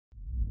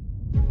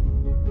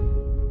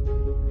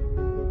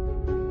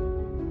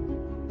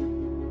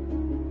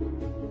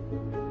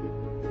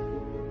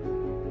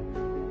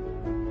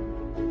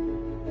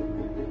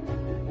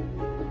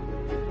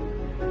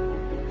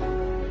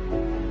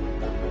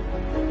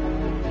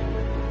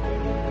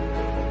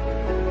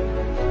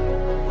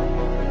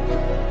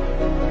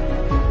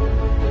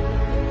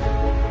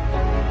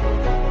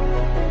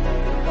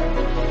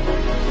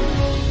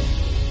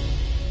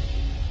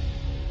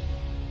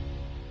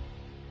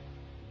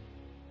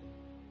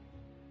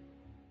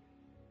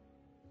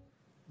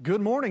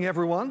Good morning,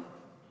 everyone.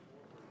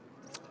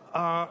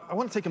 I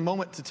want to take a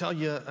moment to tell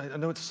you, I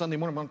know it's Sunday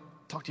morning, I want to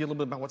talk to you a little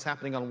bit about what's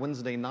happening on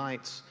Wednesday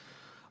nights.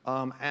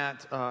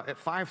 At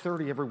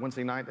 5:30 every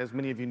Wednesday night, as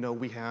many of you know,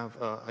 we have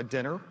a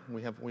dinner.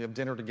 We have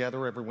dinner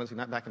together every Wednesday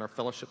night back in our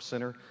fellowship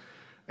center.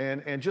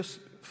 And just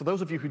for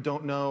those of you who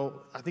don't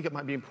know, I think it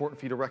might be important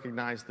for you to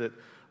recognize that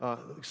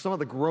some of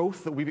the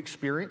growth that we've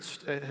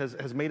experienced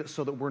has made it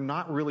so that we're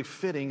not really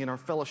fitting in our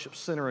fellowship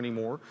center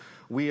anymore.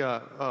 We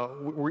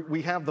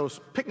have those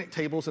picnic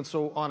tables, and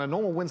so on a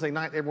normal Wednesday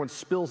night, everyone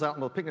spills out on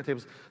those picnic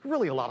tables.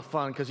 Really a lot of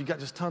fun because you got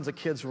just tons of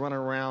kids running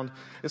around.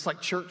 It's like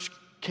church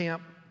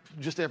camp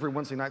just every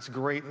Wednesday night. It's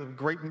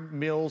great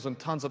meals and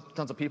tons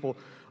of people.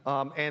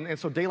 And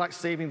so daylight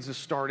savings is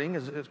starting,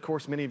 as of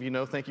course many of you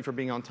know. Thank you for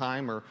being on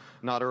time or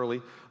not early.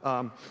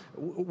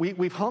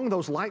 We've hung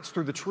those lights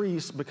through the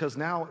trees because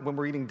now when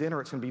we're eating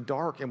dinner, it's going to be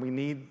dark, and we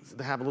need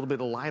to have a little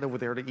bit of light over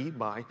there to eat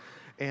by.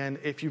 And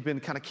if you've been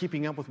kind of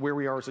keeping up with where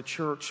we are as a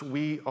church,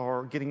 we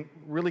are getting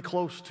really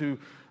close to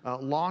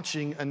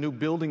launching a new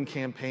building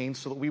campaign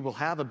so that we will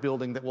have a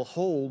building that will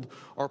hold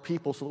our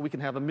people so that we can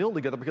have a meal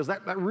together, because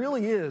that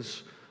really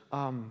is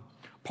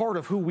part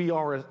of who we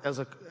are as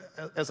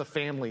a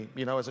family,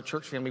 you know, as a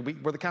church family.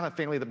 We're the kind of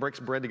family that breaks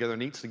bread together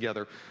and eats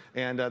together.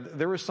 And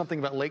there is something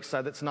about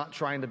Lakeside that's not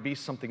trying to be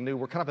something new.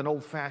 We're kind of an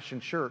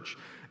old-fashioned church,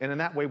 and in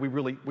that way, we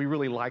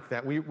really like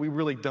that. We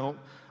really don't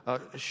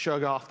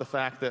shrug off the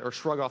fact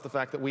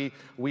that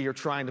we are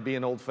trying to be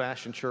an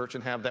old-fashioned church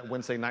and have that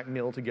Wednesday night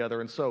meal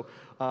together. And so,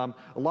 a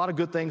lot of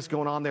good things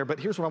going on there. But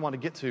here's what I want to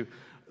get to: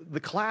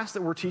 the class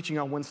that we're teaching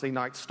on Wednesday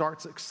night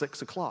starts at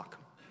 6 o'clock,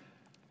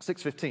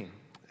 6:15.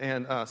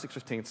 And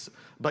 6:15,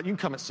 but you can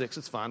come at 6,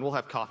 it's fine. We'll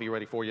have coffee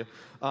ready for you.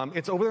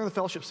 It's over there in the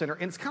Fellowship Center,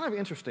 and it's kind of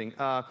interesting.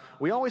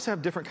 We always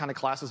have different kind of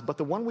classes, but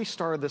the one we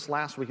started this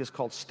last week is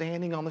called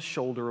Standing on the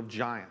Shoulder of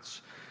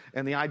Giants.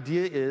 And the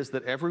idea is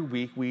that every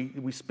week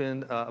we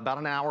spend about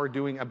an hour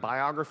doing a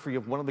biography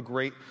of one of the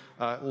great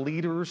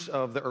leaders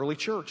of the early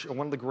church, and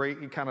one of the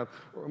great kind of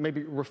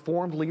maybe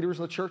reformed leaders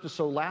of the church. And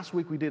so last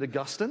week we did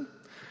Augustine.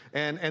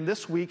 And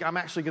this week, I'm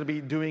actually going to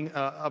be doing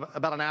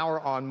about an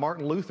hour on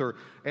Martin Luther.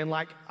 And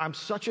like, I'm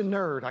such a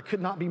nerd, I could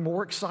not be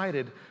more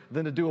excited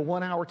than to do a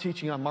 1-hour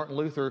teaching on Martin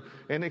Luther.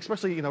 And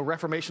especially, you know,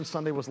 Reformation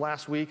Sunday was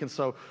last week. And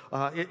so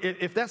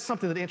if that's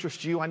something that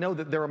interests you, I know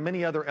that there are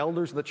many other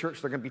elders in the church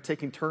that are going to be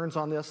taking turns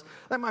on this.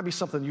 That might be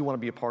something you want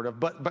to be a part of.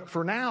 But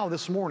for now,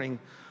 this morning,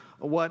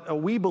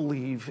 what we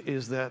believe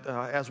is that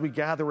as we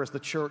gather as the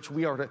church,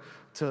 we are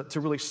to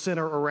really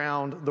center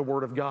around the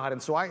Word of God.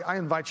 And so I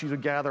invite you to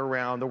gather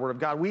around the Word of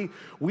God.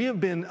 We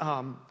have been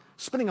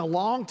spending a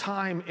long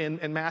time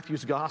in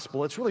Matthew's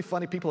Gospel. It's really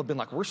funny. People have been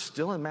like, we're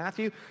still in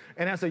Matthew?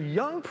 And as a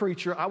young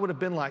preacher, I would have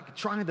been like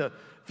trying to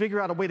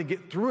figure out a way to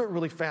get through it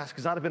really fast,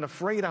 because I'd have been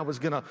afraid I was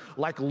going to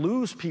like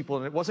lose people,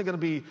 and it wasn't going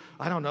to be,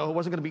 I don't know, it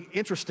wasn't going to be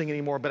interesting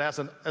anymore. But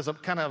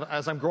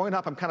as I'm growing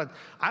up,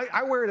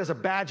 I wear it as a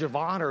badge of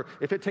honor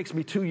if it takes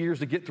me 2 years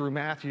to get through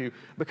Matthew,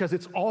 because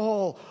it's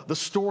all the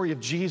story of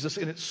Jesus,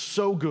 and it's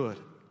so good.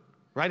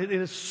 Right? It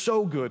is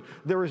so good.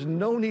 There is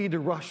no need to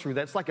rush through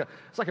that. It's like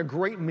a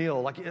great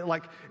meal.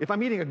 Like if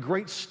I'm eating a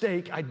great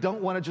steak, I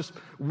don't want to just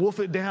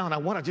wolf it down. I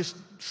want to just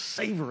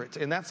savor it.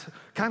 And that's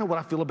kind of what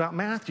I feel about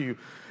Matthew.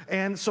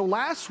 And so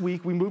last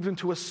week, we moved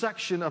into a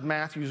section of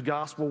Matthew's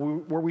gospel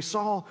where we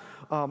saw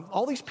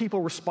all these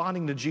people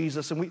responding to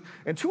Jesus.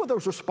 And two of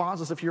those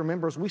responses, if you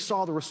remember, is we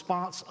saw the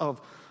response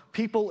of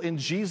people in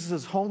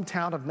Jesus'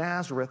 hometown of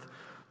Nazareth,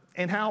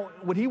 and how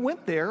when he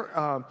went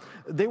there,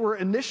 they were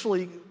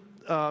initially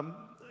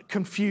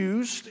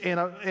confused, and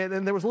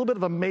there was a little bit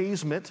of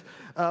amazement,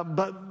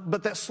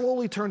 but that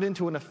slowly turned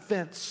into an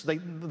offense.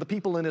 The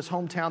people in his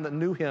hometown that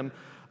knew him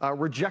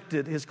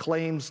rejected his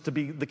claims to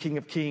be the King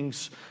of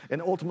Kings,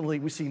 and ultimately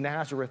we see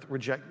Nazareth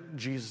reject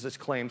Jesus'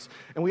 claims.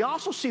 And we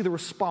also see the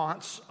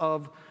response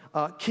of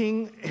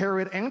King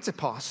Herod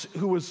Antipas,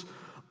 who was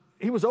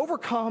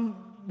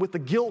overcome with the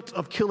guilt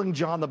of killing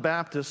John the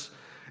Baptist.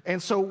 And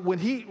so when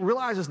he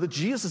realizes that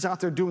Jesus is out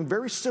there doing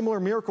very similar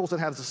miracles and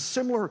has a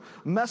similar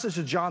message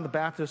to John the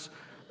Baptist,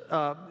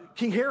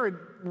 King Herod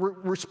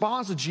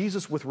responds to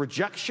Jesus with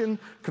rejection,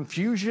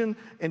 confusion,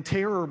 and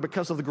terror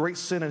because of the great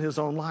sin in his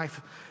own life.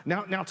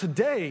 Now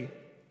today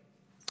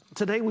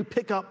we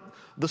pick up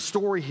the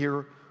story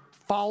here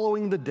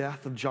following the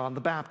death of John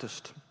the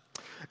Baptist.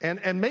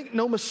 And make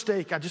no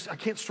mistake, I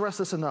can't stress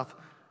this enough,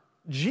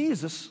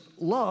 Jesus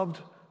loved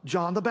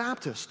John the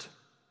Baptist.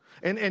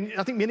 And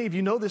I think many of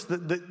you know this,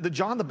 that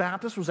John the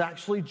Baptist was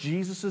actually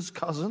Jesus'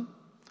 cousin.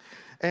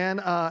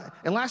 And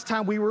last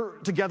time we were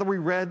together, we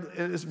read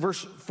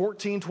verse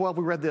 14-12,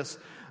 we read this,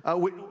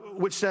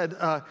 which said,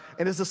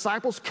 and his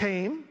disciples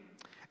came,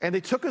 and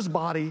they took his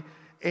body,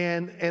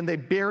 and they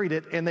buried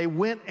it, and they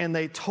went and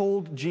they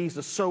told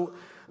Jesus. So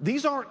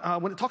these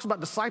aren't, when it talks about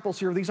disciples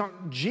here, these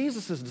aren't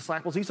Jesus'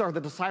 disciples. These are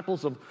the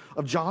disciples of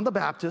John the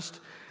Baptist.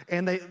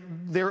 And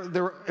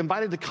they're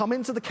invited to come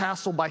into the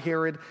castle by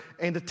Herod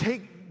and to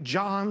take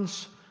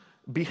John's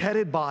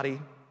beheaded body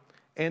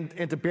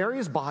and to bury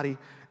his body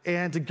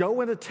and to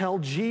go in to tell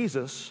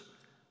Jesus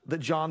that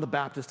John the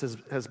Baptist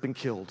has been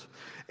killed.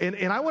 And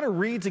I want to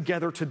read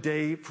together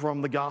today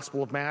from the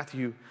Gospel of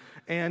Matthew.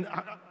 And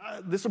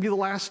this will be the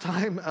last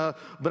time,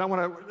 but I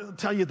want to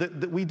tell you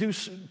that we do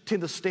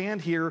tend to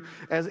stand here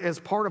as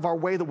part of our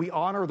way that we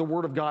honor the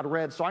Word of God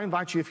read. So I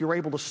invite you, if you're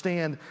able to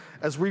stand,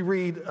 as we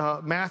read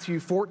Matthew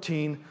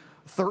 14,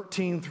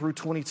 13 through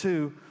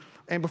 22.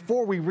 And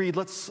before we read,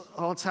 let's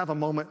have a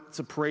moment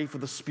to pray for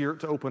the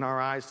Spirit to open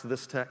our eyes to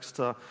this text.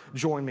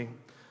 Join me.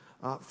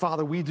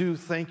 Father, we do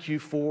thank you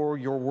for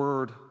your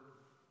word.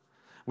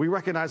 We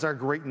recognize our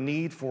great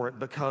need for it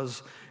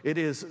because it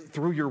is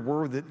through your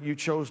word that you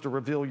chose to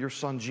reveal your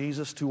son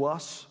Jesus to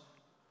us.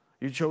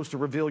 You chose to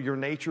reveal your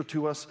nature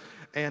to us.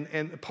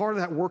 And part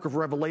of that work of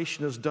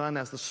revelation is done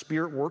as the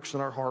Spirit works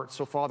in our hearts.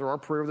 So, Father, our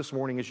prayer this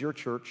morning as your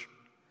church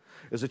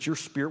is that your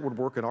Spirit would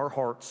work in our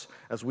hearts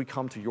as we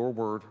come to your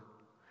word.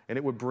 And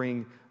it would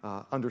bring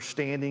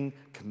understanding,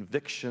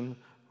 conviction,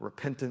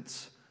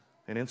 repentance,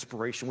 and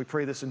inspiration. We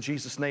pray this in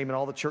Jesus' name, and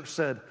all the church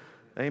said,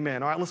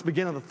 amen. All right, let's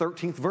begin in the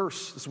 13th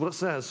verse. This is what it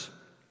says.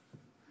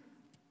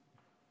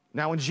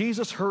 Now, when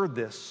Jesus heard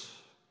this,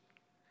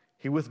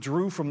 he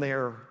withdrew from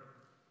there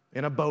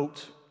in a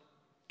boat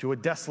to a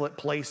desolate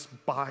place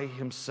by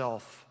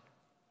himself.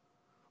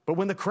 But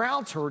when the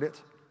crowds heard it,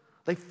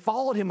 they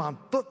followed him on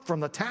foot from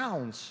the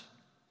towns.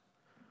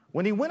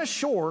 When he went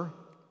ashore,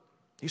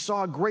 he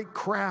saw a great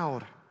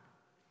crowd,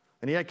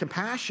 and he had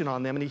compassion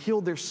on them, and he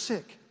healed their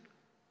sick.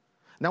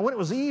 Now, when it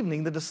was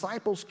evening, the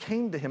disciples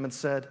came to him and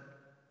said,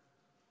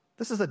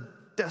 this is a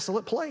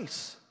desolate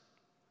place,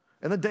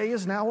 and the day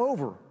is now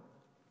over.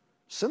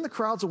 Send the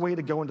crowds away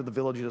to go into the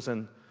villages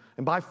and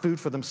buy food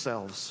for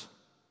themselves.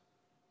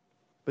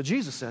 But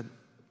Jesus said,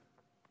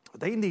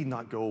 they need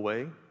not go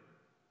away.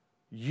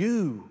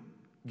 You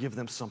give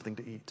them something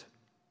to eat.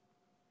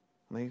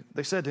 And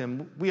they said to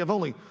him, we have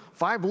only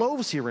 5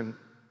 loaves here and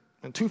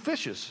 2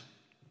 fishes.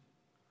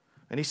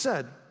 And he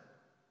said,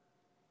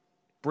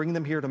 bring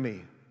them here to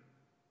me.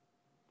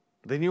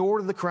 Then he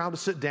ordered the crowd to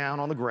sit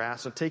down on the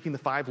grass, and taking the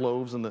 5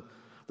 loaves and the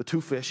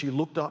 2 fish, he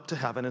looked up to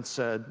heaven and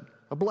said,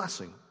 a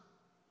blessing.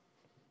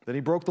 Then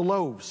he broke the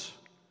loaves,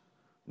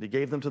 and he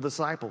gave them to the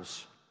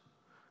disciples,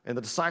 and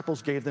the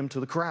disciples gave them to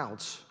the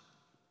crowds.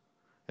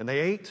 And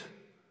they ate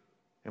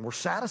and were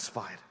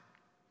satisfied.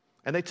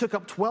 And they took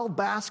up 12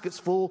 baskets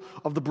full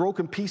of the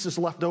broken pieces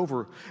left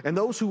over. And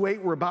those who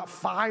ate were about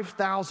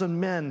 5,000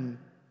 men,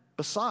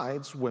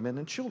 besides women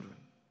and children.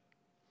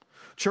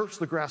 Church,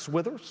 the grass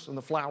withers and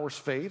the flowers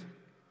fade,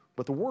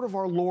 but the word of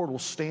our Lord will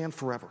stand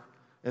forever.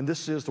 And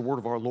this is the word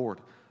of our Lord.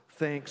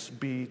 Thanks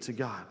be to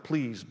God.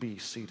 Please be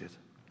seated.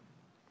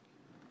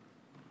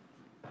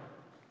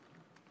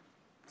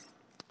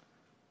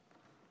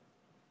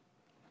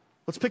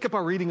 Let's pick up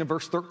our reading in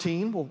verse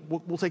 13.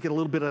 We'll take it a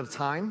little bit at a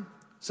time.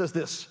 It says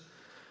this.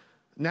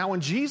 Now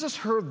when Jesus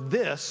heard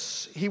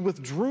this, he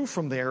withdrew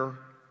from there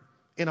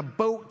in a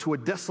boat to a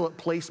desolate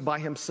place by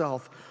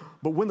himself.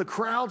 But when the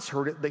crowds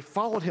heard it, they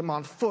followed him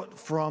on foot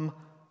from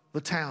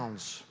the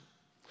towns.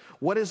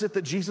 What is it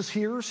that Jesus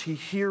hears? He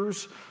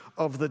hears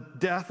of the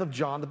death of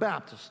John the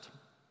Baptist.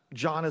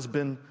 John has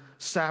been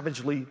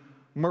savagely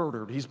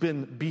murdered. He's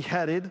been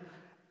beheaded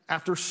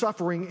after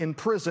suffering in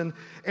prison.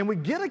 And we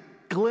get a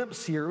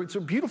glimpse here, it's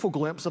a beautiful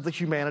glimpse of the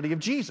humanity of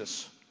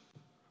Jesus.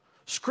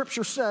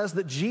 Scripture says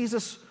that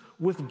Jesus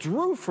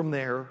withdrew from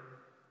there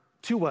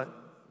to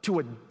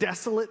a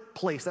desolate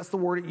place. That's the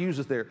word it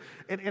uses there.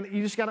 And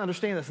you just got to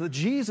understand this, that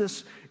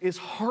Jesus is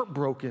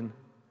heartbroken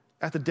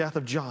at the death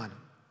of John.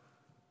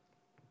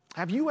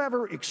 Have you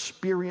ever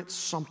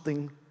experienced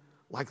something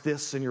like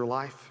this in your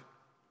life?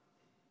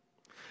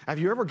 Have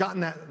you ever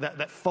gotten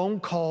that phone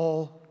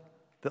call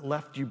that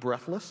left you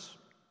breathless?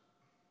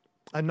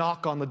 A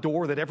knock on the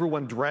door that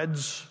everyone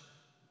dreads?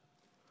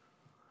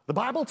 The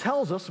Bible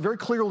tells us very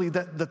clearly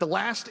that the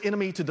last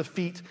enemy to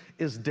defeat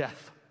is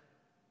death.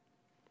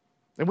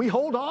 And we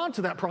hold on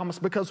to that promise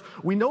because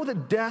we know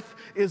that death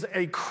is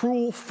a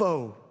cruel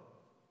foe.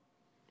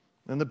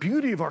 And the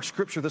beauty of our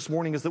scripture this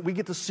morning is that we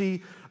get to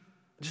see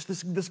just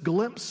this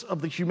glimpse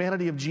of the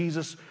humanity of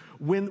Jesus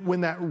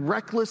when that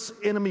reckless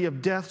enemy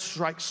of death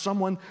strikes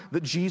someone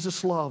that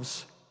Jesus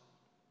loves.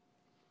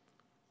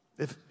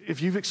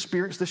 If you've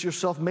experienced this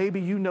yourself,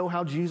 maybe you know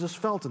how Jesus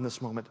felt in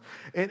this moment.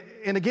 And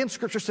again,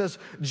 Scripture says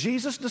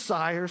Jesus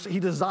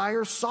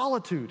desires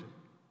solitude.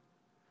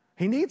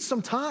 He needs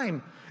some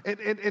time,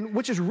 and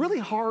which is really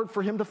hard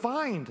for him to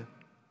find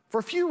for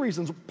a few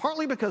reasons.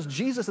 Partly because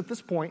Jesus at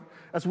this point,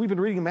 as we've been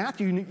reading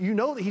Matthew, you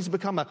know that he's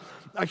become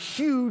a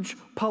huge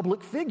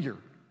public figure.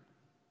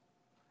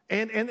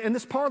 And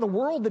this part of the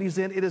world that he's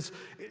in,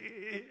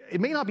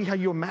 it may not be how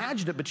you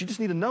imagined it, but you just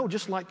need to know,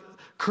 just like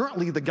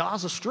currently the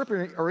Gaza Strip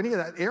or any of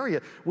that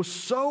area was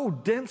so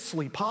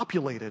densely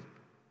populated.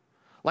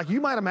 Like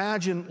you might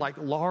imagine like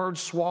large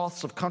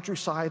swaths of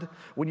countryside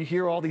when you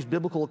hear all these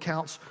biblical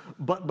accounts,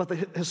 but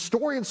the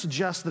historians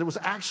suggest that it was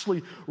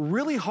actually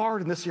really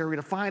hard in this area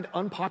to find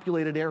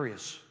unpopulated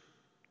areas.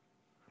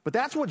 But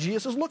that's what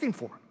Jesus is looking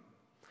for.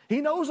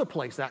 He knows a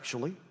place,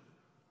 actually.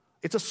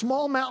 It's a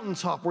small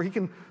mountaintop where he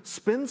can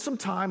spend some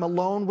time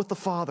alone with the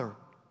Father.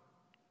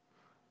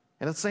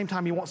 And at the same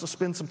time, he wants to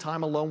spend some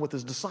time alone with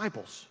his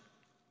disciples.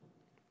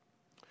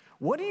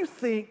 What do you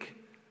think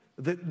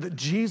that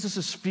Jesus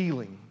is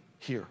feeling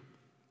here?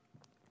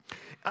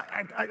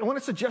 I want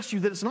to suggest to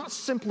you that it's not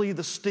simply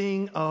the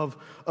sting of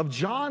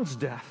John's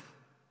death.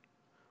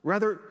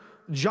 Rather,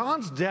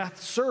 John's death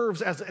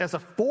serves as a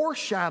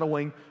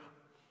foreshadowing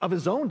of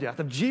his own death,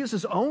 of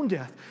Jesus' own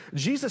death.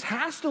 Jesus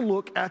has to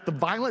look at the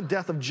violent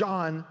death of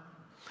John,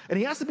 and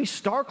he has to be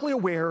starkly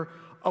aware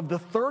of the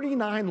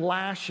 39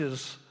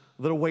 lashes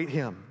that await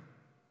him.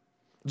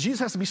 Jesus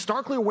has to be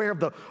starkly aware of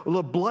the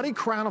bloody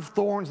crown of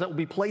thorns that will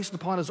be placed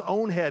upon his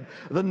own head,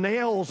 the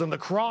nails and the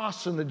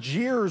cross and the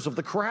jeers of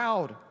the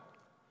crowd.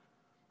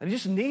 And he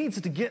just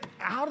needs to get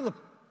out of the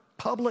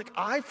public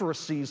eye for a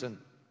season,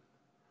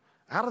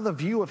 out of the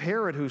view of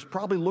Herod, who's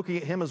probably looking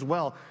at him as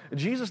well.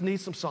 Jesus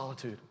needs some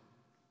solitude.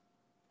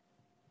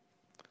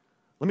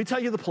 Let me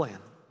tell you the plan.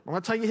 I'm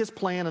going to tell you his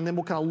plan, and then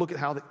we'll kind of look at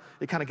how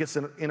it kind of gets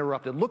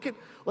interrupted.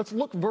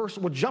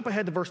 We'll jump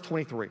ahead to verse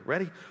 23.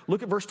 Ready?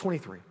 Look at verse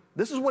 23.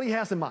 This is what he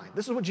has in mind.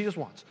 This is what Jesus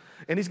wants.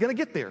 And he's going to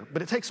get there,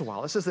 but it takes a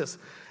while. It says this,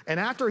 and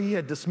after he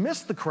had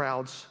dismissed the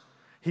crowds,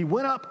 he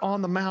went up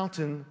on the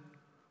mountain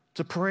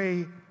to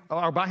pray,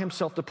 or by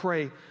himself to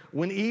pray.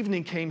 When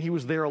evening came, he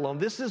was there alone.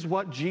 This is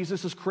what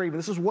Jesus is craving.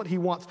 This is what he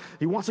wants.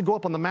 He wants to go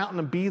up on the mountain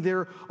and be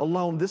there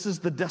alone. This is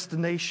the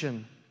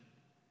destination.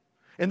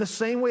 In the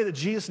same way that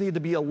Jesus needed to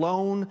be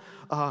alone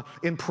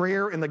in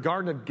prayer in the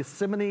Garden of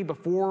Gethsemane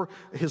before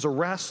his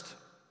arrest.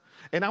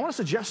 And I want to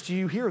suggest to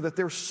you here that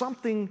there's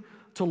something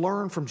to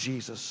learn from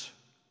Jesus.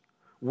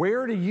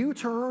 Where do you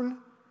turn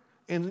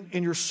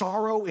in your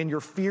sorrow, in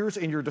your fears,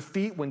 in your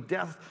defeat when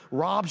death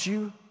robs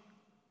you?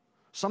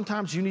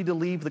 Sometimes you need to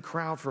leave the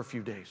crowd for a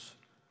few days.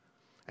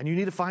 And you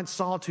need to find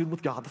solitude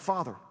with God the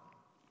Father.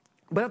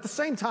 But at the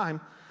same time,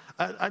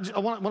 I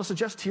want to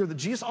suggest here that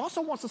Jesus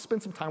also wants to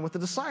spend some time with the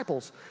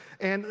disciples.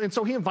 And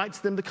so he invites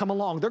them to come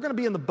along. They're going to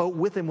be in the boat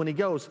with him when he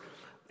goes.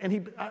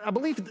 And I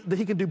believe that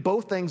he can do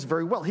both things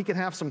very well. He can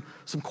have some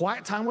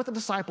quiet time with the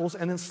disciples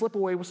and then slip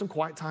away with some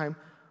quiet time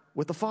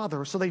with the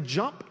Father. So they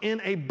jump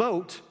in a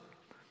boat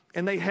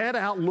and they head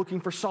out looking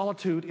for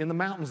solitude in the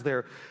mountains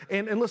there.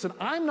 And listen,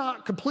 I'm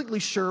not completely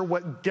sure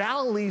what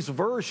Galilee's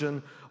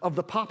version of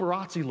the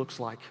paparazzi looks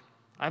like.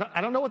 I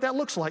don't know what that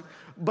looks like,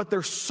 but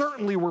there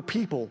certainly were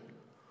people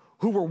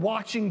who were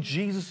watching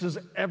Jesus'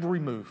 every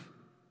move.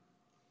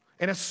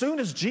 And as soon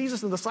as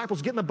Jesus and the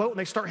disciples get in the boat and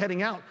they start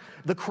heading out,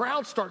 the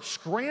crowd starts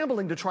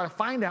scrambling to try to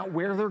find out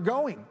where they're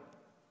going.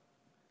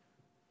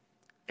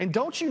 And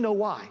don't you know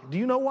why? Do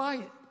you know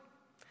why?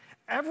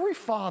 Every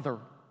father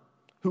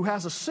who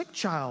has a sick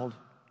child,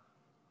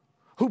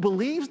 who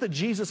believes that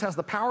Jesus has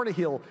the power to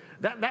heal,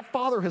 that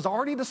father has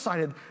already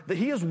decided that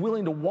he is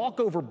willing to walk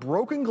over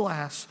broken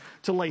glass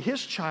to lay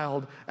his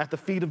child at the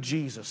feet of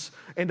Jesus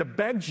and to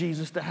beg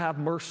Jesus to have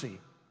mercy.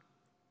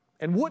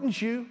 And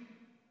wouldn't you?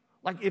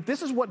 Like, if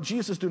this is what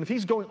Jesus is doing, if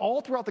he's going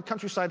all throughout the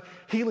countryside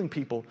healing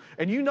people,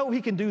 and you know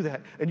he can do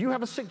that, and you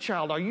have a sick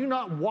child, are you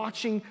not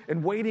watching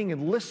and waiting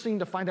and listening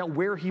to find out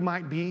where he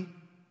might be?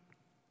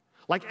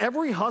 Like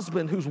every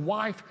husband whose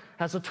wife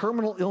has a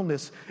terminal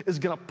illness is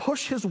going to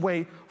push his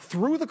way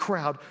through the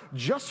crowd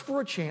just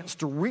for a chance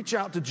to reach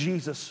out to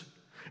Jesus.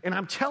 And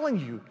I'm telling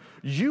you,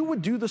 you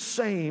would do the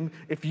same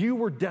if you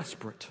were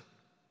desperate.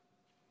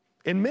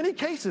 In many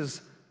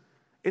cases,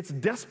 it's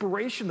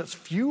desperation that's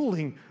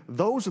fueling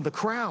those in the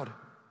crowd.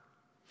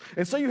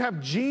 And so you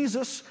have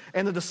Jesus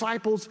and the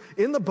disciples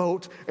in the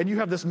boat, and you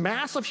have this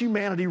mass of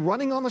humanity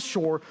running on the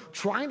shore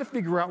trying to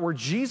figure out where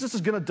Jesus is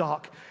going to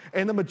dock,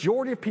 and the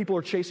majority of people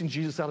are chasing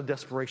Jesus out of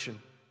desperation.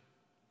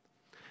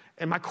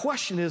 And my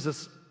question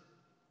is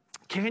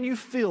can you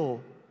feel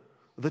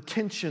the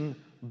tension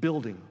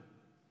building?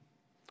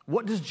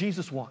 What does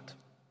Jesus want?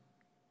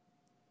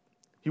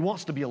 He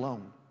wants to be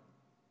alone.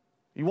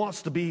 He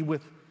wants to be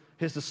with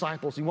his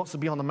disciples. He wants to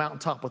be on the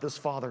mountaintop with his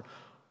Father.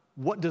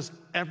 What does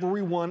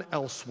everyone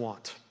else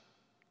want?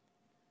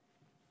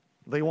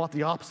 They want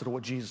the opposite of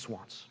what Jesus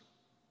wants.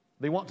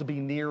 They want to be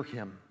near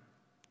him,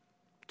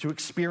 to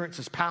experience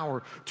his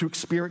power, to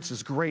experience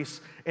his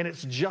grace, and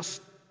it's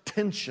just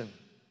tension.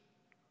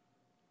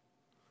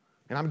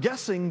 And I'm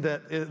guessing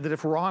that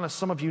if we're honest,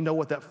 some of you know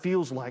what that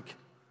feels like,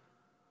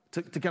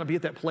 to kind of be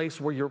at that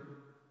place where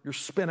you're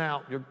spent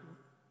out,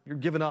 you're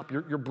given up,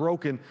 you're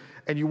broken,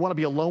 and you want to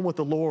be alone with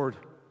the Lord,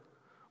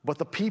 but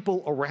the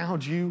people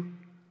around you,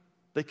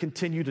 they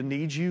continue to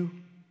need you.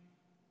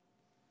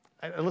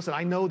 And listen,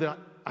 I know that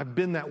I've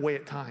been that way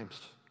at times.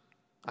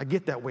 I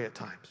get that way at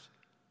times.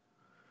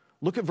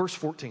 Look at verse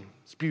 14.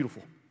 It's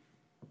beautiful.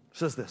 It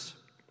says this.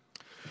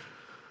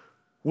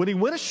 When he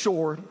went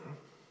ashore,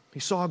 he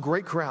saw a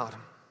great crowd,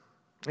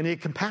 and he had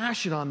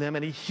compassion on them,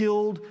 and he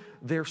healed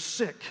their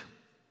sick.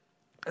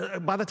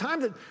 By the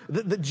time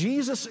that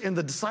Jesus and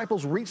the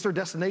disciples reach their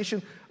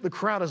destination, the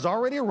crowd has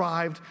already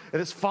arrived, and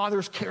his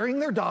father's carrying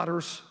their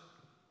daughters.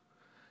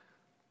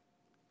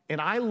 And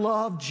I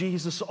love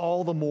Jesus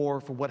all the more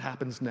for what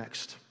happens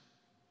next.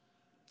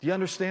 Do you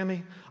understand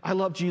me? I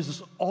love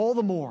Jesus all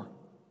the more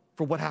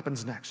for what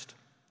happens next.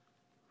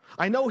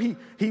 I know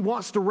he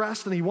wants to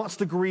rest and he wants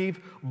to grieve,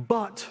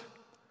 but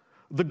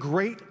the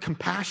great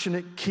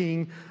compassionate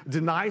king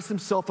denies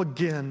himself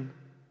again,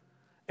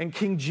 and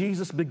King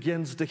Jesus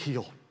begins to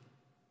heal.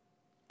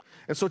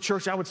 And so,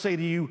 church, I would say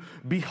to you,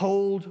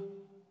 behold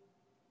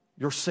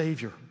your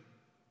Savior.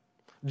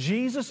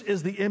 Jesus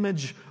is the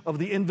image of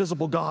the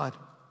invisible God.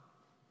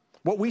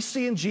 What we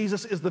see in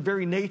Jesus is the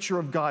very nature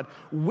of God.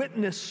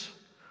 Witness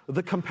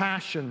the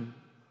compassion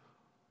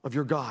of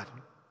your God.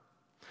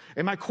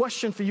 And my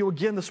question for you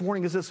again this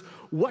morning is this: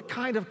 what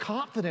kind of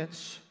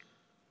confidence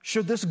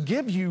should this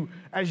give you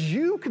as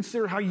you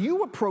consider how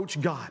you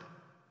approach God?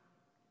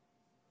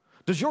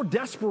 Does your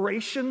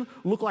desperation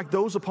look like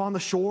those upon the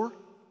shore?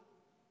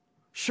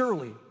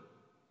 Surely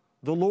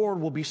the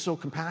Lord will be so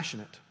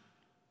compassionate.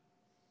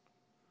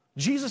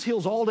 Jesus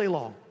heals all day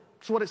long.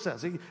 That's what it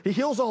says. He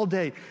heals all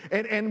day.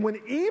 And when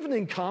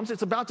evening comes,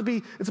 it's about to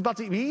be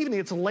evening.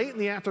 It's late in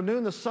the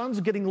afternoon. The sun's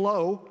getting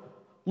low.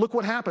 Look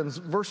what happens.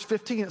 Verse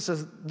 15, it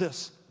says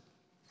this.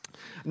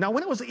 Now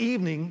when it was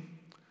evening,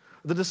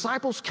 the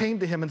disciples came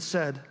to him and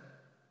said,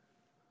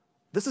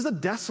 "This is a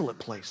desolate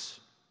place,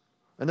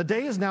 and the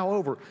day is now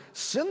over.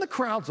 Send the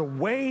crowds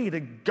away to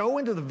go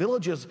into the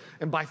villages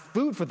and buy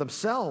food for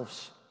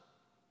themselves."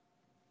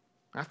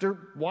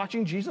 After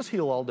watching Jesus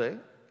heal all day,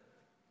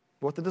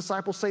 what the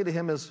disciples say to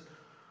him is,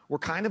 "We're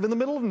kind of in the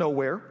middle of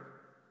nowhere.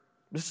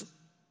 This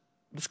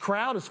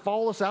crowd has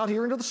followed us out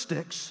here into the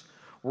sticks.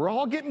 We're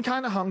all getting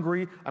kind of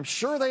hungry. I'm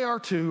sure they are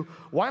too.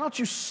 Why don't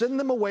you send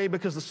them away,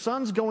 because the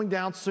sun's going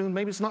down soon.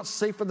 Maybe it's not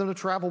safe for them to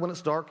travel when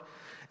it's dark."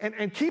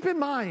 And keep in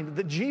mind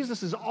that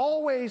Jesus is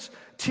always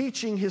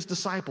teaching his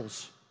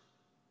disciples.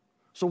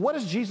 So what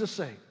does Jesus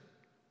say?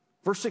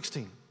 Verse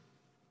 16.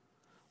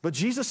 But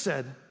Jesus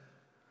said,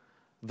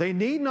 "They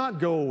need not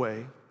go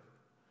away.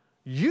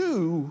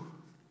 You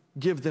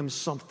give them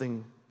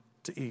something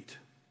to eat."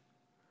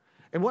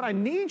 And what I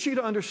need you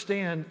to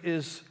understand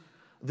is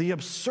the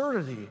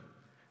absurdity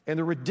and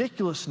the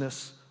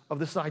ridiculousness of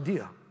this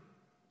idea.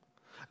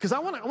 Because I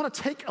want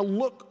to take a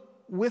look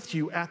with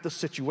you at the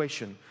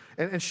situation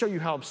and show you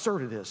how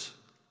absurd it is.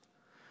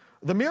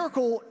 The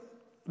miracle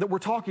that we're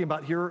talking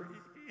about here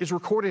is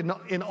recorded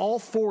in all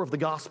four of the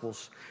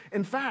Gospels.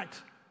 In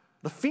fact,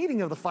 the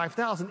feeding of the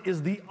 5,000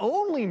 is the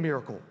only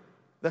miracle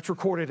that's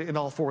recorded in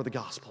all four of the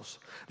Gospels.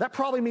 That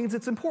probably means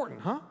it's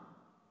important, huh?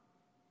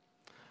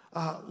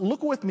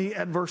 Look with me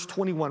at verse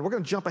 21. We're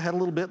going to jump ahead a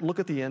little bit, look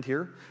at the end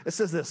here. It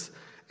says this: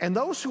 "And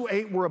those who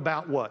ate were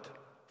about" what?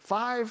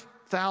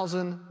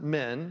 5,000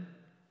 men,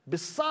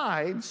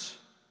 besides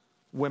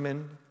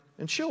women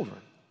and children.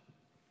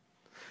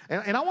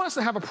 And I want us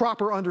to have a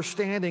proper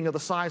understanding of the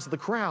size of the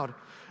crowd.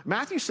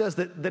 Matthew says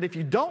that if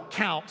you don't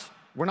count,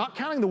 we're not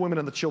counting the women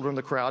and the children in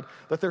the crowd,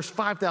 that there's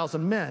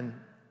 5,000 men.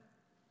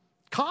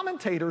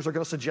 Commentators are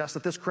going to suggest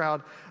that this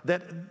crowd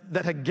that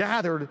had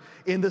gathered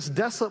in this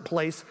desolate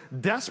place,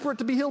 desperate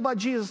to be healed by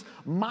Jesus,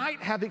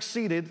 might have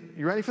exceeded,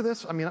 you ready for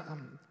this?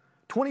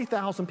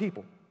 20,000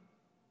 people.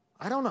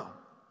 I don't know.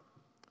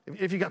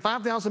 If you got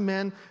 5,000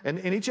 men, and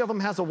each of them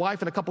has a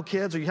wife and a couple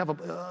kids, or you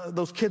have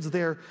those kids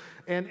there,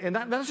 and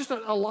that's just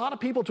a lot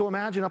of people to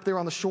imagine up there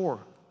on the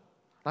shore.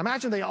 I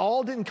imagine they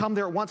all didn't come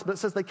there at once, but it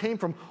says they came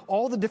from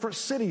all the different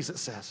cities, it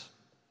says.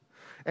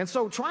 And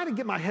so trying to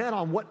get my head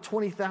on what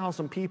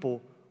 20,000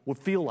 people would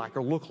feel like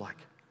or look like.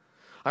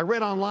 I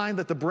read online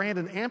that the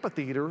Brandon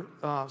Amphitheater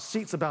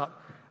seats about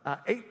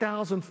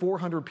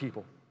 8,400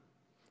 people.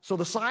 So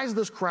the size of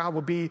this crowd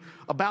would be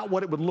about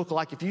what it would look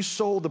like if you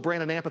sold the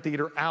Brandon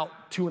Amphitheater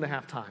out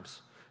 2.5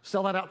 times.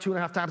 Sell that out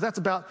 2.5 times. That's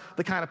about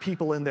the kind of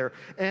people in there.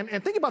 And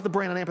think about the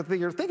Brandon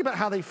Amphitheater. Think about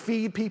how they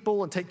feed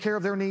people and take care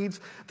of their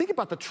needs. Think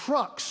about the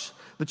trucks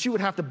that you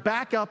would have to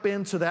back up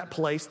into that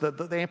place,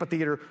 the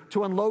amphitheater,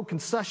 to unload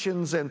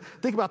concessions. And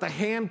think about the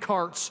hand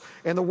carts,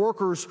 and the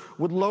workers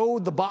would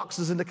load the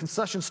boxes into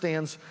concession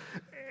stands.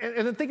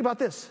 And then think about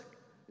this.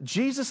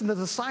 Jesus and the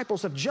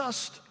disciples have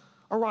just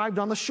arrived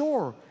on the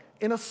shore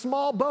in a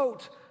small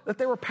boat that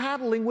they were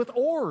paddling with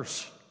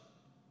oars.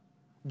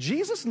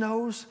 Jesus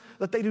knows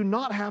that they do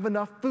not have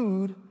enough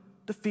food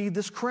to feed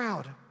this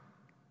crowd.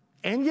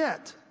 And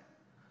yet,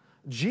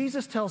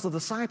 Jesus tells the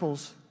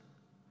disciples,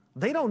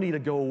 they don't need to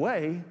go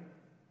away.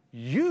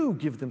 You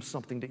give them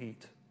something to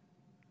eat.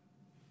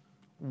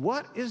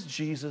 What is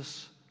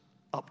Jesus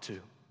up to?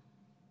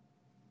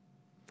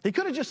 He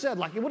could have just said,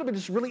 it would have been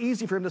just really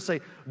easy for him to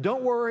say,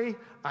 "Don't worry,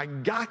 I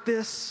got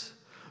this.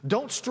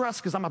 Don't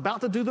stress, because I'm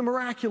about to do the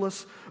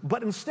miraculous."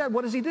 But instead,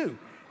 what does he do?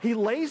 He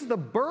lays the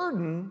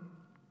burden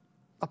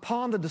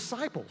upon the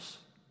disciples.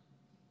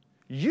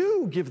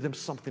 You give them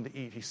something to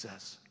eat, he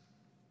says.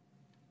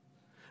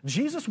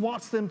 Jesus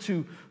wants them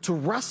to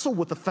wrestle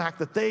with the fact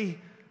that they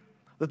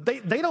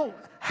don't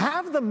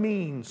have the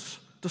means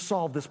to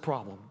solve this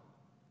problem.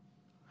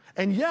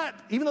 And yet,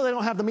 even though they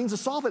don't have the means to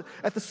solve it,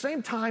 at the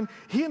same time,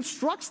 he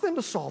instructs them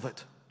to solve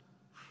it.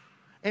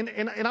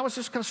 And I was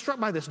just kind of struck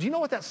by this. Do you know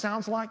what that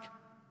sounds like?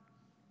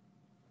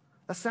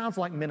 That sounds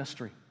like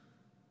ministry.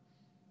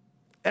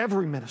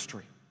 Every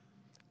ministry.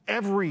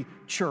 Every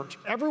church,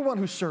 everyone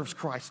who serves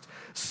Christ,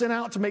 sent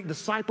out to make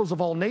disciples of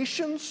all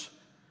nations,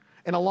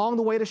 and along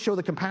the way to show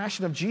the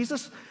compassion of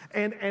Jesus.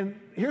 And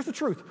here's the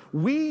truth.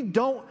 We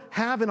don't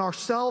have in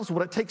ourselves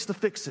what it takes to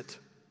fix it.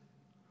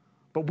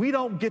 But we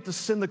don't get to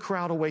send the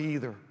crowd away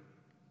either.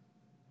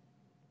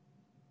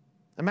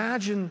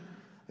 Imagine,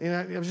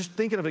 I was just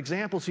thinking of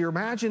examples here.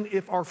 Imagine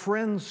if our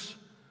friends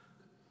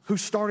who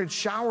started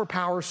Shower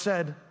Power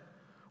said,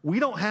 we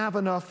don't have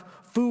enough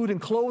food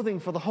and clothing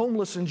for the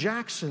homeless in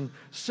Jackson.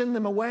 Send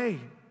them away.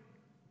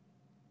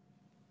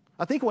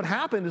 I think what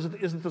happened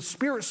is that the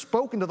Spirit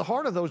spoke into the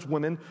heart of those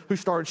women who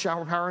started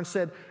Shower Power and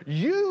said,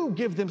 you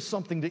give them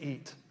something to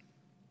eat.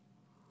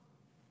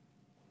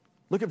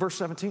 Look at verse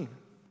 17.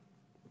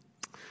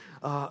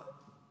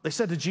 They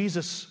said to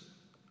Jesus,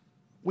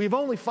 we have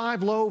only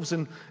 5 loaves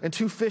and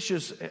 2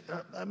 fishes.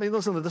 I mean,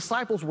 listen, the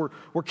disciples were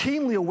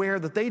keenly aware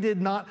that they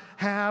did not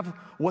have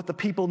what the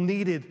people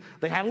needed.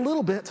 They had a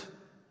little bit,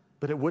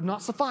 but it would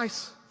not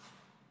suffice.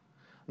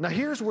 Now,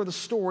 here's where the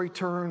story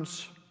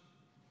turns.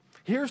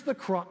 Here's the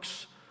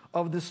crux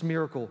of this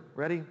miracle.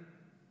 Ready?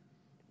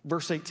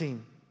 Verse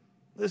 18.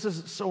 This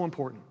is so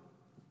important.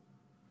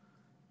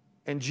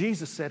 And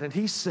Jesus said, and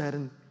he said,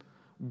 and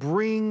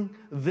bring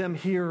them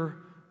here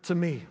to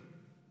me.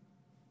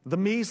 The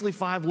measly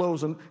 5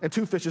 loaves and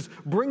 2 fishes,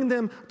 bring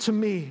them to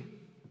me.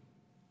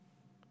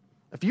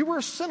 If you were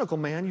a cynical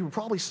man, you would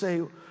probably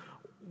say,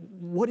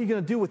 what are you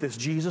going to do with this,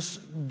 Jesus?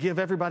 Give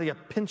everybody a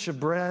pinch of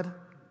bread?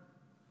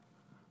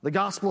 The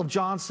Gospel of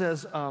John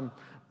says,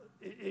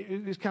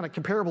 it's kind of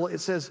comparable. It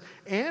says,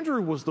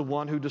 Andrew was the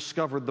one who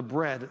discovered the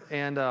bread.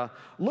 And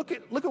look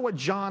at what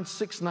John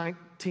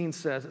 6:19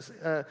 says.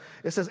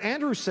 It says,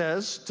 Andrew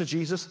says to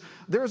Jesus,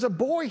 there's a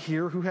boy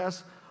here who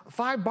has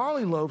 5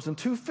 barley loaves and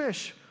 2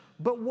 fish.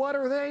 But what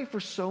are they for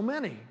so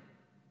many?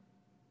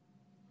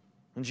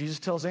 And Jesus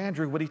tells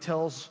Andrew what he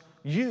tells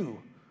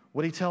you,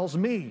 what he tells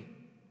me.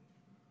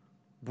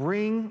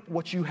 Bring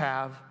what you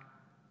have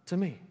to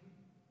me.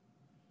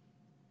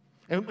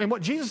 And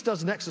what Jesus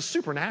does next is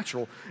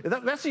supernatural.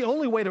 That's the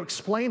only way to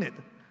explain it.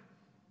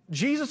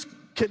 Jesus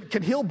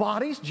can heal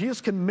bodies. Jesus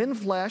can mend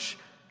flesh.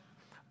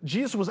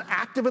 Jesus was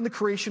active in the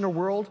creational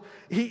world.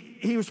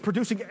 He was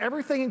producing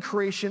everything in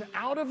creation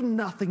out of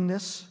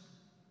nothingness.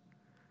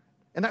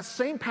 And that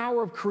same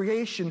power of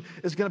creation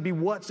is going to be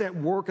what's at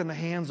work in the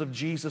hands of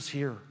Jesus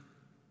here.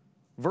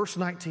 Verse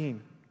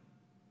 19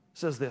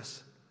 says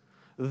this.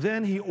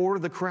 Then he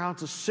ordered the crowd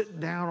to sit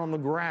down on the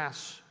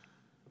grass.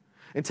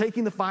 And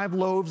taking the 5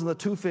 loaves and the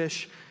 2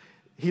 fish,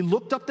 he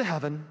looked up to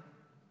heaven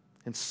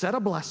and said a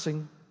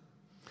blessing.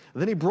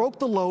 Then he broke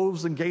the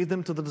loaves and gave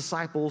them to the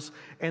disciples.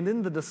 And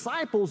then the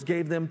disciples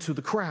gave them to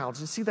the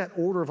crowds. You see that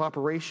order of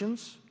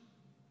operations?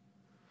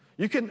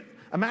 You can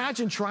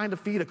imagine trying to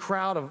feed a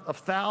crowd of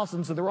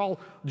thousands, and they're all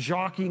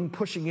jockeying,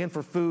 pushing in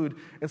for food.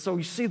 And so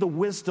you see the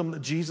wisdom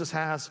that Jesus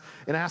has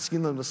in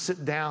asking them to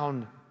sit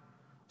down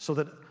so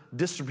that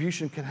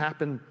distribution can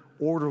happen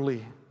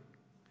orderly.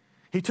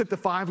 He took the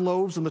 5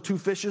 loaves and the 2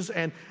 fishes,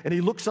 and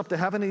he looks up to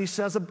heaven and he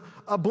says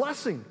a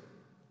blessing.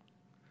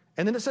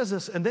 And then it says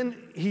this, and then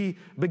he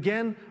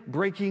began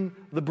breaking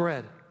the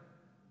bread.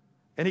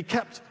 And he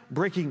kept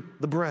breaking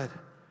the bread.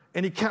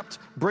 And he kept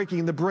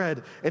breaking the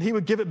bread. And he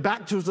would give it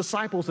back to his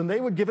disciples, and they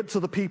would give it to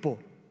the people.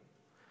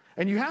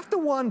 And you have to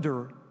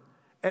wonder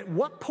at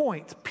what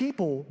point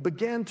people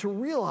began to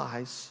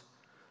realize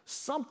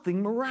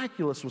something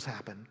miraculous was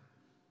happening.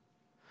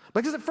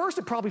 Because at first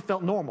it probably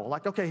felt normal.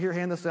 Like, okay, here,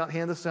 hand this out,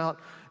 hand this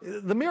out.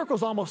 The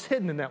miracle's almost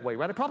hidden in that way,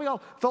 right? It probably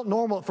all felt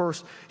normal at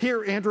first.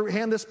 Here, Andrew,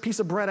 hand this piece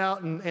of bread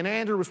out. And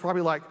Andrew was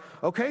probably like,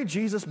 okay,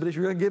 Jesus, but if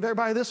you're going to give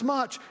everybody this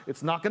much,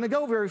 it's not going to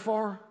go very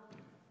far.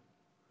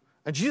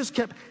 And Jesus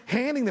kept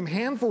handing them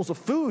handfuls of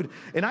food.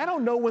 And I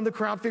don't know when the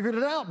crowd figured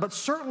it out, but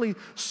certainly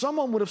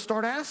someone would have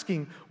started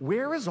asking,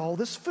 where is all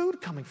this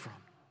food coming from?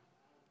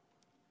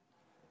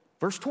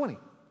 Verse 20.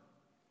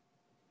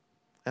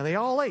 And they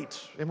all ate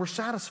and were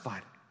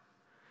satisfied.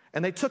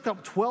 And they took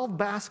up 12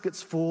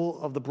 baskets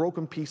full of the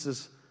broken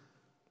pieces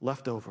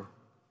left over.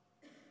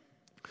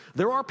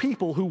 There are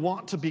people who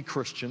want to be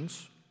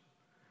Christians,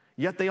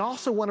 yet they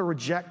also want to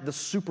reject the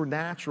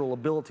supernatural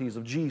abilities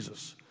of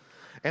Jesus.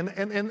 And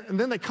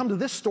then they come to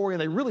this story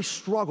and they really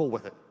struggle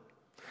with it.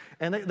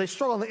 And they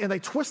struggle and they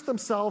twist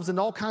themselves in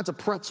all kinds of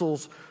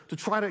pretzels to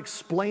try to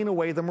explain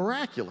away the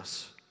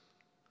miraculous.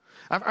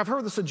 I've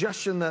heard the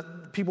suggestion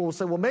that people will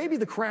say, well, maybe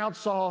the crowd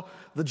saw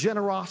the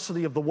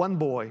generosity of the one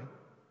boy,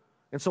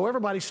 and so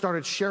everybody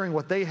started sharing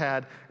what they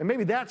had, and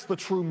maybe that's the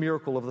true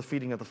miracle of the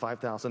feeding of the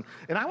 5,000.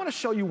 And I want to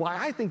show you why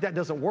I think that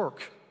doesn't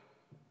work.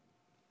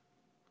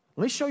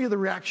 Let me show you the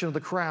reaction of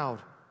the crowd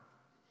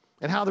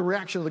and how the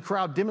reaction of the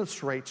crowd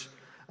demonstrates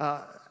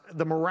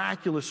the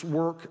miraculous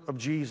work of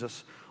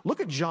Jesus. Look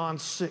at John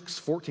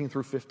 6:14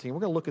 through 15. We're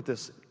going to look at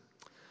this.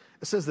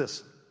 It says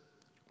this.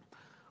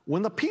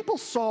 When the people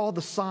saw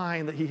the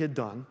sign that he had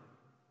done,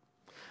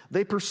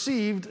 they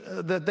perceived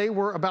that they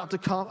were about to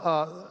come,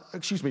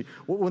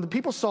 when the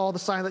people saw the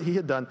sign that he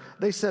had done,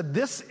 they said,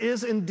 this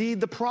is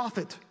indeed the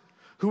prophet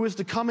who is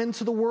to come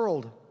into the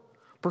world.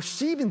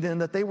 Perceiving then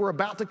that they were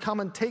about to come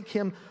and take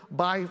him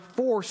by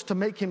force to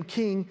make him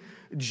king,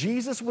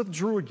 Jesus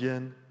withdrew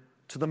again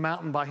to the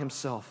mountain by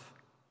himself.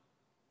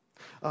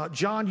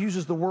 John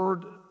uses the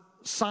word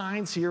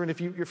signs here, and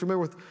if you're familiar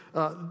with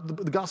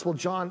the Gospel of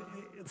John,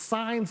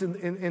 signs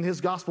in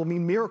his Gospel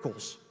mean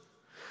miracles.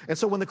 And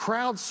so when the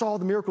crowd saw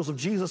the miracles of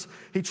Jesus,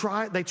 they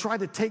tried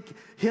to take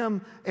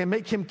him and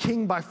make him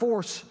king by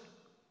force.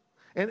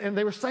 And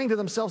they were saying to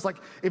themselves, like,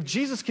 if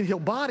Jesus can heal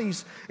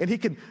bodies and he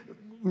can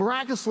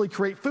miraculously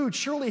create food,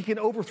 surely he can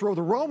overthrow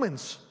the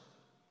Romans.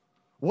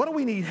 What do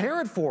we need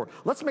Herod for?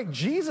 Let's make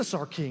Jesus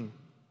our king.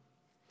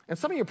 And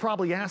some of you are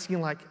probably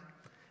asking, like,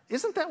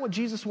 isn't that what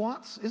Jesus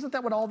wants? Isn't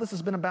that what all this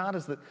has been about,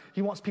 is that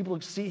he wants people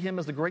to see him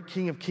as the great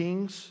King of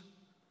Kings?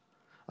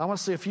 I want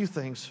to say a few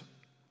things.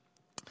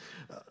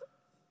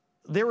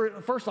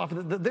 First off,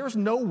 there's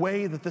no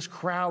way that this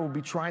crowd would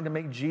be trying to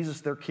make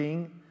Jesus their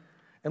king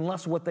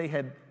unless what they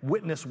had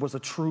witnessed was a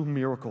true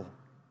miracle.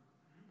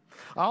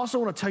 I also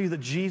want to tell you that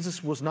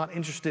Jesus was not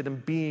interested in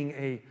being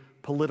a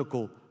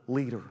political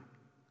leader.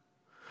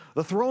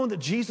 The throne that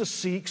Jesus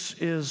seeks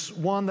is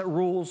one that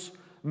rules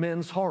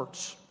men's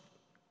hearts.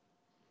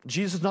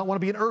 Jesus does not want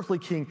to be an earthly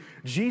king.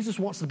 Jesus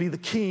wants to be the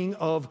king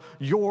of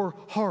your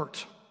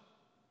heart.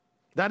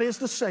 That is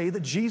to say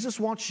that Jesus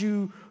wants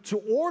you to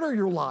order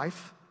your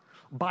life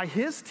by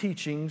his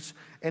teachings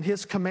and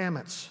his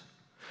commandments.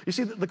 You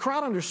see, the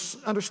crowd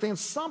understands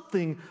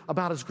something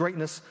about his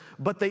greatness,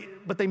 but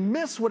they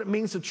miss what it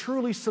means to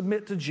truly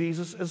submit to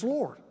Jesus as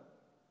Lord.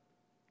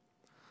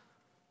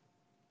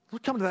 We'll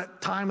come to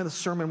that time in the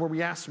sermon where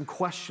we ask some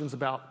questions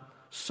about,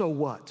 so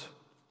what?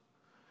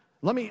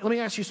 Let me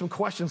ask you some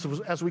questions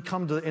as we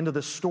come to the end of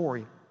this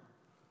story.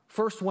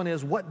 First one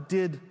is, what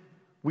did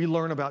we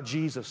learn about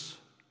Jesus?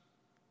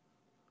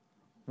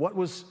 What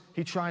was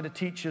he trying to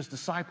teach his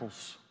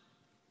disciples?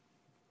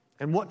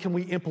 And what can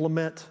we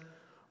implement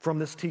from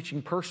this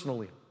teaching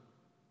personally?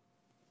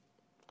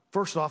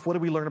 First off, what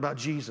did we learn about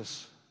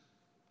Jesus?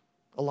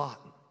 A lot.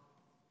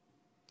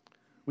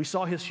 We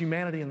saw his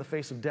humanity in the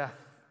face of death.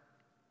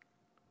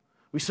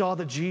 We saw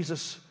that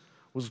Jesus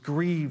was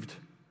grieved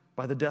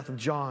by the death of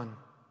John,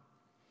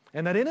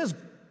 and that in his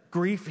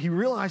grief, he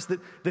realized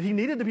that he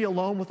needed to be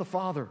alone with the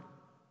Father.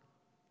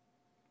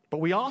 But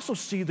we also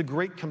see the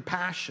great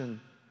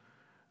compassion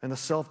and the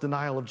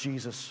self-denial of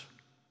Jesus,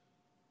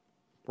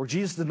 where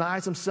Jesus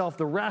denies himself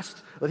the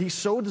rest that he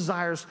so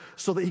desires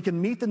so that he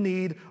can meet the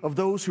need of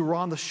those who are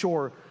on the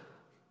shore.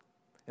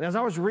 And as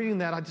I was reading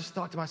that, I just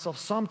thought to myself,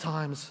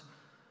 sometimes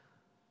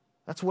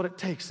that's what it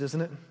takes,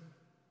 isn't it?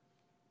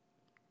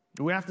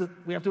 We have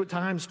to at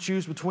times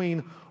choose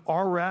between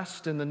our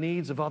rest and the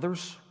needs of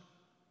others.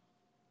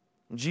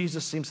 And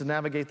Jesus seems to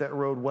navigate that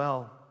road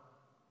well.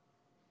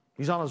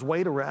 He's on his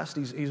way to rest.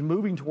 He's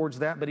moving towards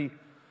that, but he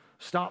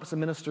stops and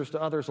ministers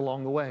to others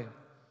along the way.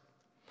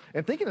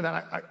 And thinking of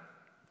that,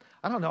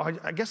 I don't know,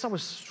 I guess I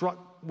was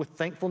struck with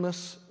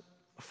thankfulness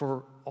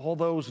for all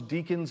those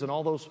deacons and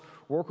all those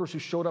workers who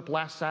showed up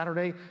last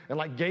Saturday and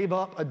like gave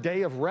up a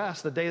day of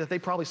rest, a day that they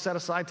probably set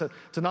aside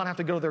to not have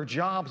to go to their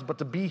jobs, but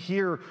to be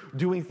here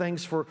doing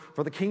things for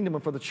the kingdom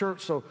and for the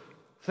church. So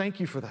thank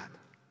you for that.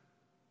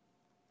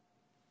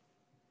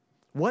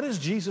 What is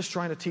Jesus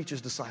trying to teach his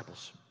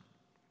disciples?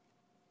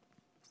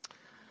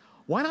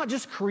 Why not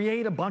just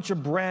create a bunch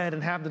of bread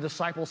and have the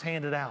disciples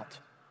hand it out?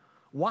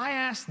 Why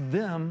ask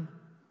them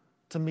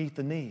to meet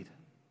the need?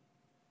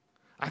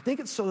 I think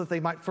it's so that they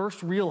might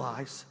first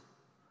realize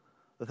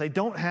that they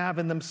don't have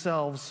in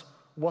themselves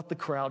what the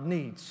crowd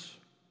needs.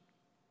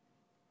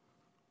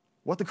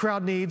 What the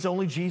crowd needs,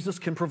 only Jesus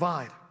can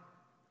provide.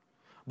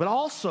 But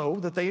also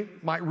that they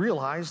might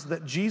realize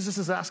that Jesus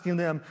is asking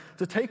them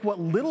to take what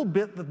little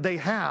bit that they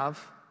have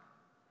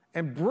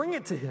and bring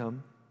it to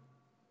him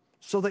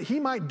so that he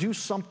might do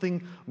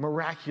something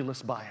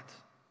miraculous by it.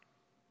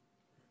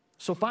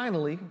 So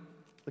finally,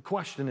 the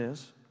question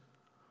is,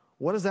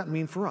 what does that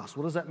mean for us?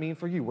 What does that mean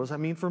for you? What does that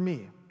mean for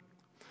me?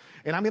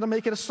 And I'm going to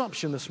make an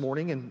assumption this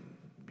morning, and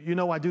you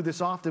know I do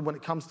this often when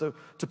it comes to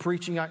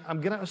preaching. I'm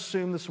going to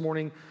assume this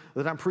morning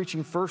that I'm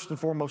preaching first and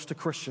foremost to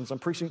Christians. I'm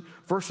preaching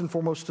first and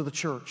foremost to the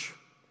church.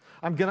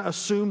 I'm going to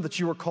assume that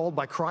you are called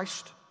by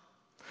Christ,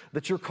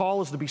 that your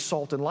call is to be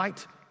salt and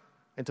light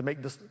and to make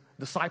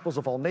disciples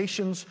of all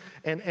nations,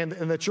 and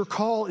that your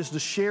call is to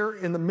share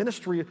in the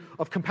ministry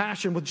of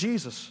compassion with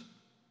Jesus.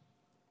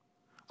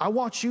 I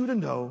want you to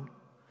know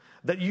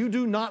that you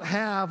do not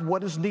have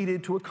what is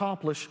needed to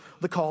accomplish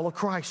the call of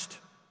Christ.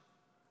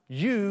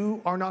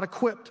 You are not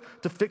equipped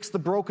to fix the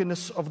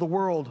brokenness of the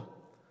world.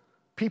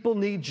 People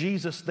need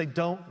Jesus. They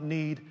don't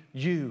need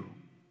you.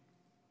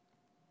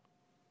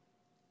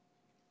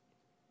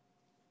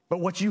 But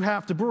what you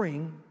have to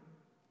bring,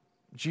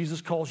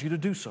 Jesus calls you to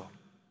do so.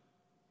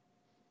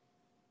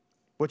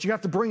 What you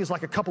have to bring is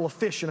like a couple of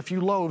fish and a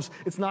few loaves.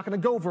 It's not going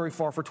to go very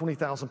far for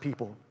 20,000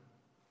 people.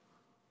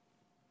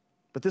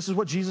 But this is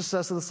what Jesus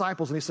says to the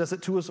disciples, and he says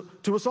it to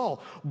us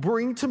all.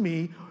 Bring to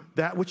me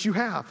that which you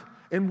have,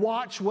 and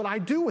watch what I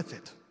do with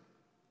it.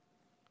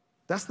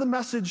 That's the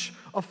message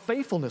of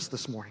faithfulness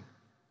this morning.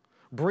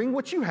 Bring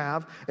what you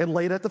have and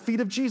lay it at the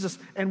feet of Jesus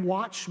and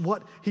watch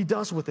what he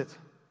does with it.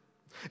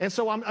 And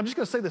so I'm just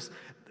going to say this.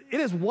 It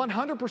is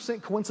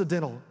 100%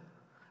 coincidental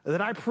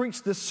that I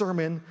preached this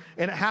sermon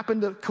and it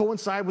happened to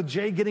coincide with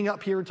Jay getting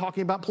up here and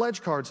talking about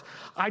pledge cards.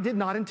 I did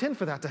not intend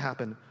for that to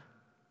happen.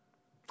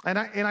 And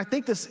I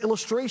think this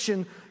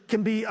illustration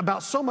can be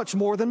about so much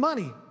more than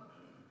money.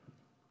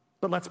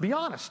 But let's be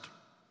honest.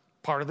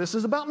 Part of this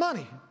is about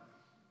money.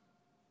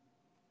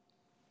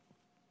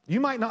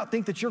 You might not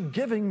think that your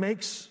giving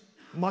makes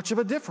much of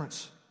a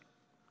difference.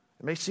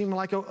 It may seem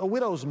like a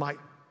widow's mite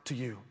to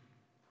you.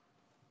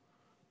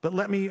 But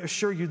let me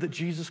assure you that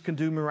Jesus can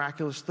do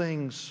miraculous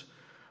things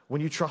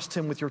when you trust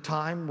him with your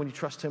time, when you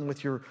trust him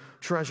with your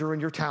treasure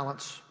and your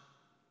talents.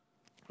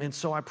 And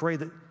so I pray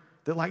that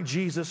like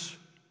Jesus,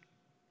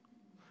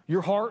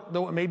 your heart,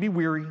 though it may be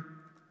weary,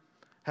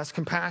 has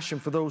compassion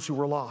for those who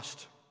were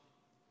lost.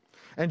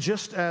 And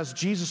just as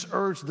Jesus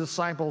urged the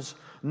disciples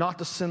not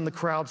to send the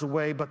crowds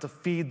away, but to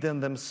feed them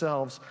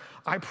themselves,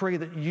 I pray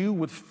that you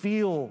would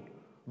feel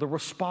the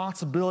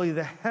responsibility,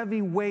 the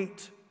heavy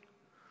weight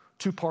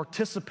to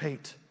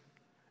participate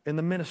in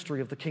the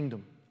ministry of the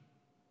kingdom.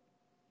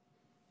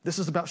 This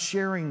is about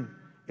sharing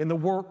in the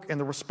work and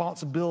the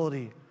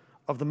responsibility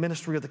of the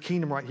ministry of the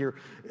kingdom right here.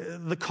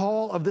 The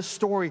call of this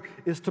story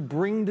is to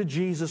bring to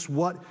Jesus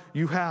what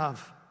you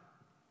have.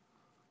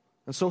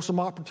 And so some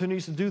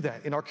opportunities to do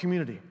that in our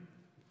community.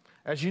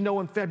 As you know,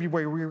 in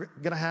February, we're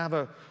going to have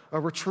a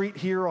retreat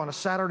here on a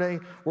Saturday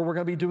where we're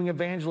going to be doing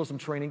evangelism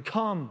training.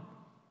 Come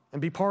and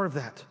be part of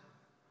that.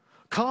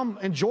 Come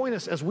and join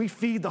us as we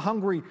feed the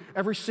hungry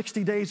every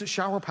 60 days at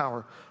Shower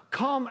Power.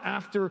 Come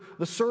after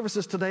the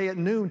services today at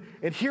noon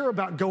and hear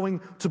about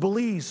going to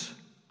Belize.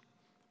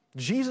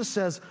 Jesus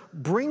says,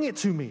 bring it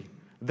to me,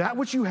 that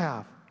which you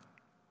have,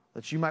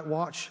 that you might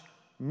watch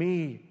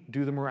me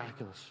do the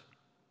miraculous.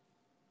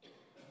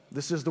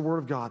 This is the word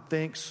of God.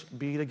 Thanks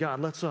be to God.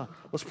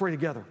 Let's pray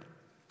together.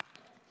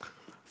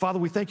 Father,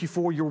 we thank you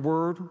for your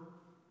word.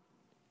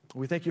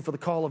 We thank you for the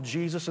call of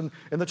Jesus and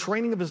the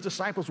training of his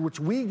disciples, which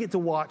we get to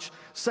watch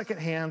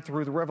secondhand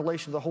through the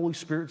revelation of the Holy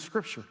Spirit in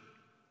Scripture.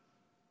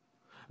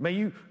 May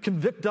you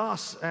convict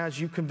us as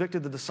you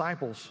convicted the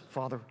disciples,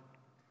 Father,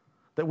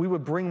 that we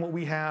would bring what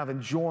we have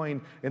and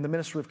join in the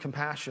ministry of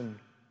compassion.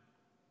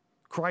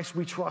 Christ,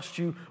 we trust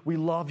you. We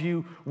love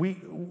you. We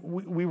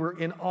were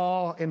in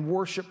awe and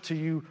worship to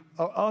you,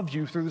 of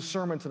you through the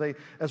sermon today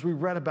as we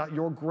read about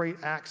your great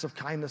acts of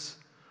kindness,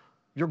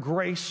 your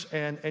grace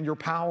and your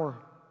power.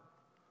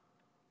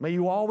 May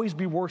you always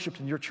be worshiped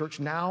in your church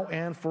now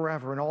and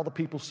forever. And all the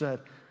people said,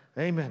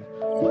 amen.